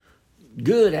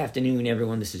Good afternoon,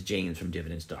 everyone. This is James from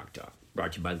Dividend Stock Talk,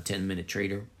 brought to you by the 10-Minute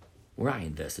Trader, where I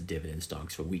invest in dividend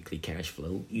stocks for weekly cash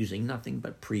flow using nothing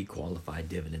but pre-qualified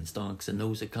dividend stocks, and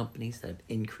those are companies that have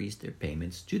increased their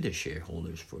payments to their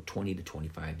shareholders for 20 to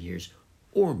 25 years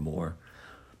or more,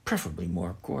 preferably more,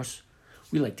 of course.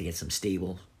 We like to get some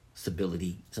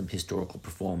stability, some historical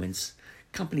performance,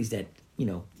 companies that,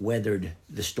 weathered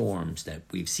the storms that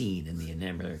we've seen in the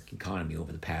American economy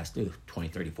over the past 20,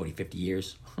 30, 40, 50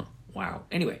 years. Wow.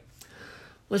 Anyway,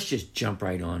 let's just jump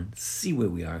right on, see where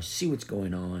we are, see what's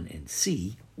going on, and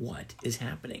see what is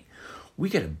happening. We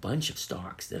got a bunch of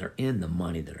stocks that are in the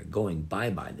money that are going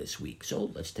bye-bye this week.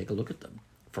 So let's take a look at them.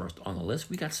 First on the list,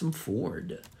 we got some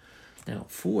Ford. Now,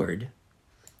 Ford,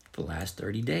 for the last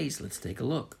 30 days, let's take a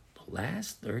look. The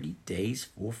last 30 days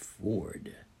for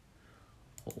Ford.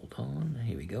 Hold on,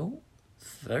 here we go.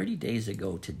 30 days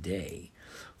ago today,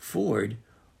 Ford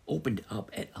opened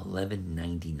up at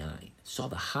 $11.99. Saw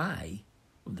the high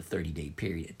of the 30-day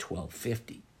period at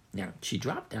 $12.50. Now, she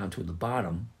dropped down to the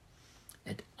bottom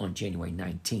on January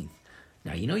 19th.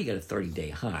 Now, you got a 30-day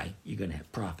high, you're going to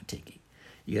have profit taking.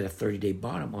 You got a 30-day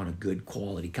bottom on a good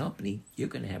quality company, you're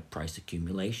going to have price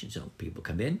accumulation. So people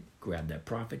come in, grab their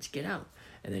profits, get out.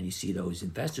 And then you see those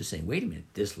investors saying, wait a minute,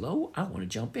 this low? I want to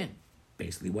jump in.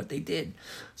 Basically what they did.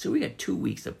 So we got 2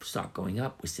 weeks of stock going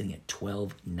up. We're sitting at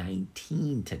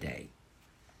 $12.19 today.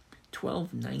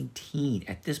 $12.19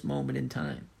 at this moment in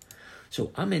time.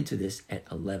 So I'm into this at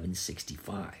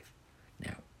 $11.65.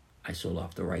 Now, I sold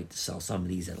off the right to sell some of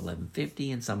these at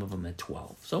 $11.50 and some of them at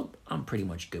 $12. So I'm pretty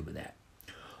much good with that.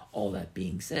 All that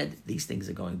being said, these things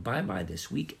are going bye-bye this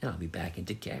week, and I'll be back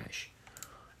into cash.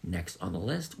 Next on the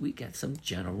list, we got some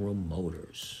General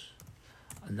Motors.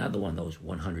 Another one of those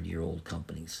 100-year-old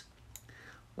companies.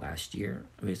 Last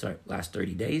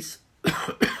 30 days,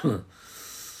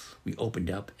 we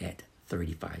opened up at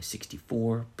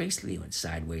 $35.64. Basically went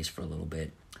sideways for a little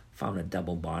bit. Found a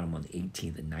double bottom on the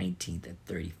 18th and 19th at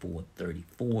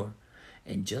 $34.34.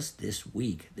 And just this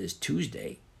week, this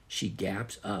Tuesday, she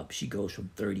gaps up. She goes from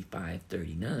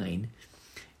 $35.39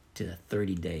 to the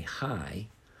 30-day high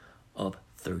of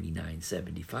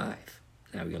 $39.75.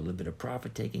 Now we got a little bit of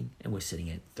profit taking, and we're sitting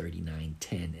at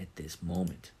 $39.10 at this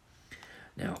moment.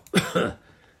 Now,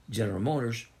 General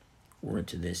Motors, we're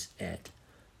into this at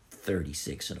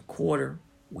 $36.25.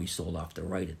 We sold off the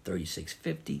right at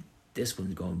 $36.50. This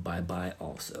one's going bye-bye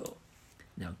also.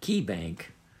 Now, KeyBank,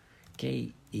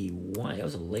 K-E-Y, that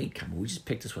was a late comer. We just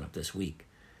picked this one up this week.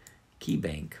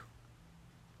 KeyBank,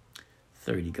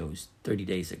 30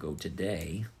 days ago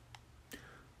today,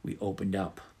 we opened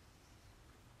up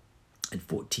at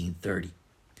 $14.30.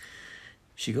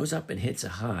 She goes up and hits a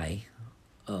high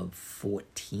of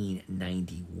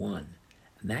 $14.91.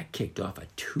 And that kicked off a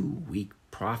 2-week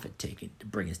profit taking to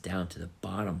bring us down to the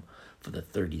bottom for the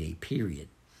 30-day period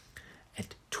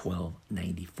at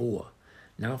 $12.94.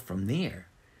 Now from there,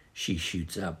 she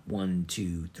shoots up 1,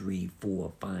 2, 3,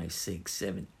 4, 5, 6,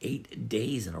 7, 8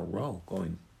 days in a row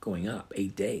going up,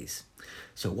 8 days.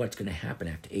 So what's going to happen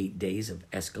after 8 days of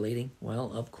escalating?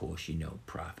 Well, of course,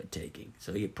 profit taking.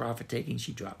 So your profit taking,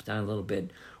 she drops down a little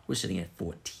bit. We're sitting at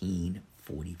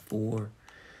 $14.44.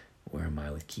 Where am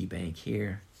I with KeyBank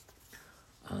here?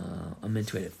 I'm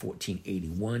into it at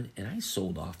 $14.81, and I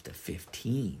sold off the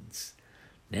 15s.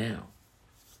 Now,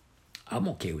 I'm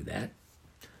okay with that.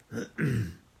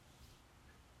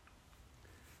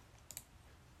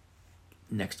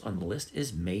 Next on the list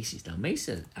is Macy's. Now,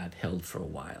 Macy's I've held for a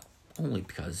while, only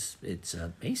because it's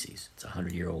Macy's. It's a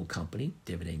 100-year-old company,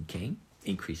 dividend king,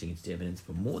 increasing its dividends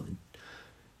for more than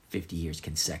 50 years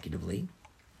consecutively.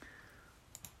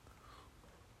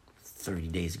 30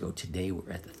 days ago today,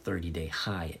 we're at the 30-day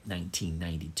high at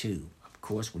 $19.92. Of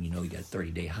course, when you got a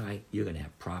 30-day high, you're going to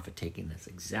have profit taking. That's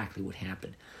exactly what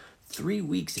happened. 3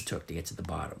 weeks it took to get to the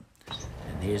bottom.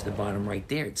 And here's the bottom right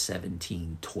there at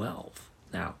 $17.12.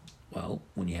 Now, well,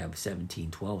 when you have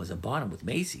 $17.12 as a bottom with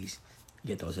Macy's, you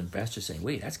get those investors saying,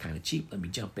 wait, that's kind of cheap. Let me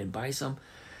jump in, buy some.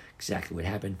 Exactly what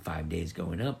happened. 5 days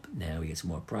going up. Now we get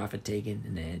some more profit taken,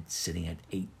 and then it's sitting at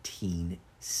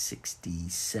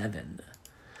 $18.67.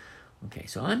 Okay,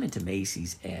 so I'm into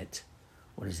Macy's at,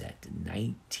 what is that,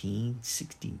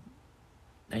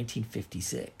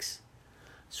 1956.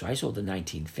 So I sold the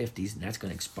 1950s, and that's going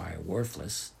to expire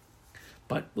worthless.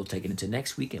 But we'll take it into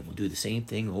next week, and we'll do the same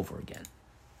thing over again.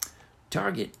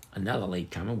 Target, another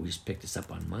late comer. We just picked this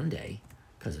up on Monday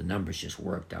because the numbers just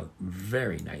worked out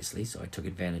very nicely. So I took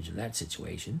advantage of that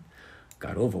situation.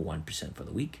 Got over 1% for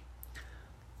the week.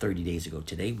 30 days ago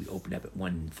today, we opened up at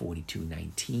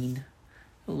 $142.19.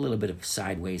 a little bit of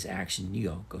sideways action. You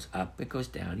go, goes up, it goes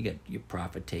down. You get your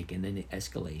profit taking, then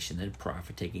escalation, then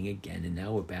profit taking again, and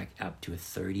now we're back up to a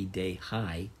 30-day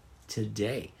high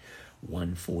today,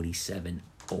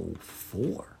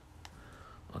 147.04.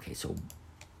 Okay, so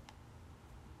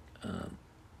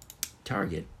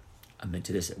target, I'm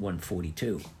into this at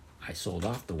 142. I sold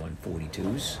off the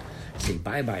 142s. Say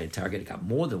bye-bye to target. I got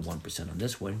more than 1% on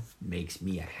this one. Makes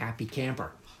me a happy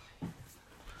camper.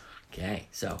 Okay,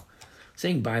 so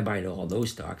saying bye-bye to all those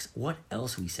stocks. What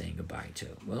else are we saying goodbye to?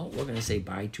 Well, we're going to say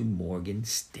bye to Morgan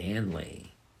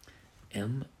Stanley.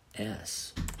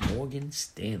 MS. Morgan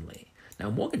Stanley.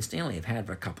 Now, Morgan Stanley I've had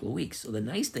for a couple of weeks. So the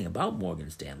nice thing about Morgan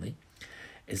Stanley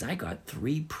is I got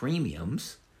 3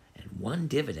 premiums and 1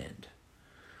 dividend.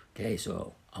 Okay,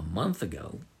 so a month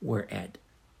ago, we're at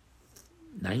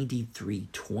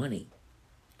 93.20.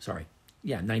 Sorry.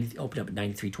 Yeah, opened up at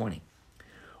 93.20.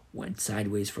 Went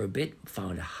sideways for a bit,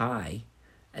 found a high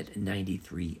at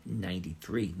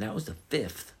 93.93. That was the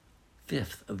 5th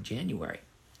of January.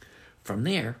 From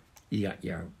there, you got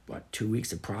your, 2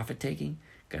 weeks of profit taking.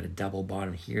 Got a double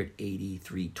bottom here at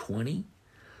 83.20.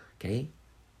 Okay,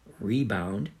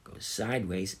 rebound, goes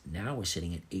sideways. Now we're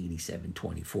sitting at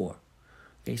 87.24.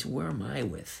 Okay, so where am I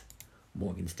with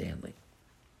Morgan Stanley?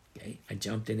 Okay, I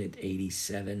jumped in at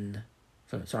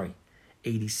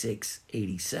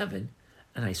 86.87,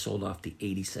 and I sold off the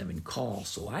 87 call.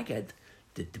 So I got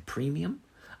the premium,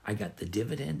 I got the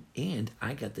dividend, and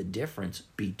I got the difference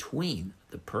between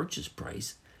the purchase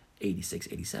price,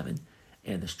 86.87,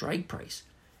 and the strike price,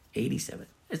 87.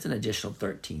 It's an additional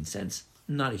 13 cents.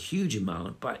 Not a huge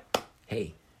amount, but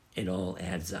hey, it all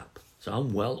adds up. So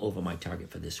I'm well over my target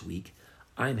for this week.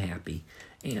 I'm happy.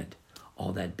 And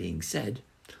all that being said,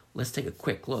 let's take a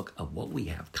quick look at what we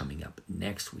have coming up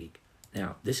next week.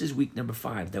 Now, this is week number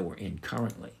 5 that we're in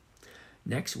currently.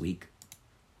 Next week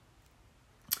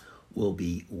will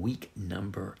be week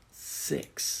number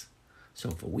 6.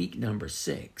 So for week number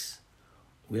 6,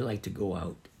 we like to go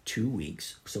out 2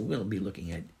 weeks. So we'll be looking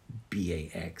at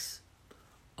BAX,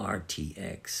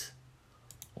 RTX.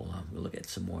 Hold on, we'll look at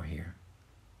some more here.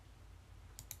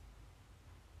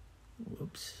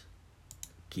 Whoops.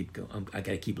 Keep going. I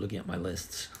got to keep looking at my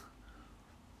lists.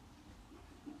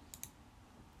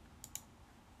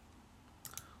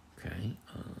 Okay.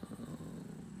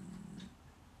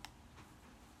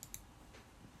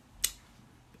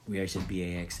 We already said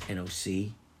BAX,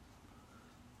 NOC.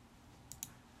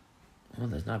 Well,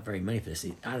 there's not very many for this.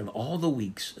 Out of all the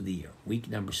weeks of the year, week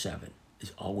number 7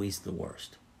 is always the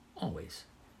worst. Always.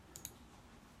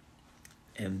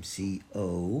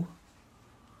 MCO.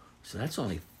 So that's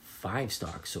only 5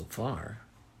 stocks so far.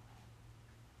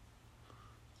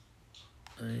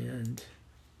 And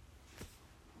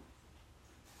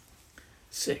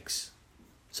 6.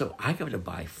 So I got to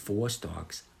buy 4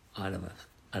 stocks out of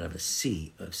a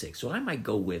sea of 6. So I might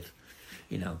go with,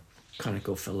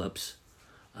 ConocoPhillips,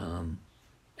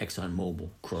 ExxonMobil,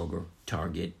 Kroger,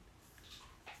 Target,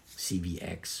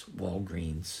 CVX,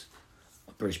 Walgreens,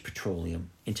 British Petroleum,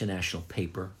 International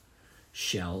Paper,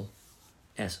 Shell,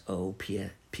 SO,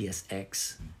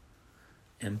 PSX,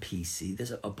 MPC.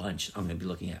 There's a bunch I'm going to be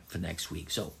looking at for next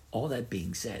week. So all that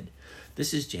being said,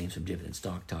 this is James from Dividend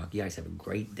Stock Talk. You guys have a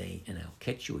great day, and I'll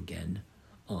catch you again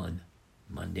on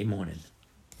Monday morning.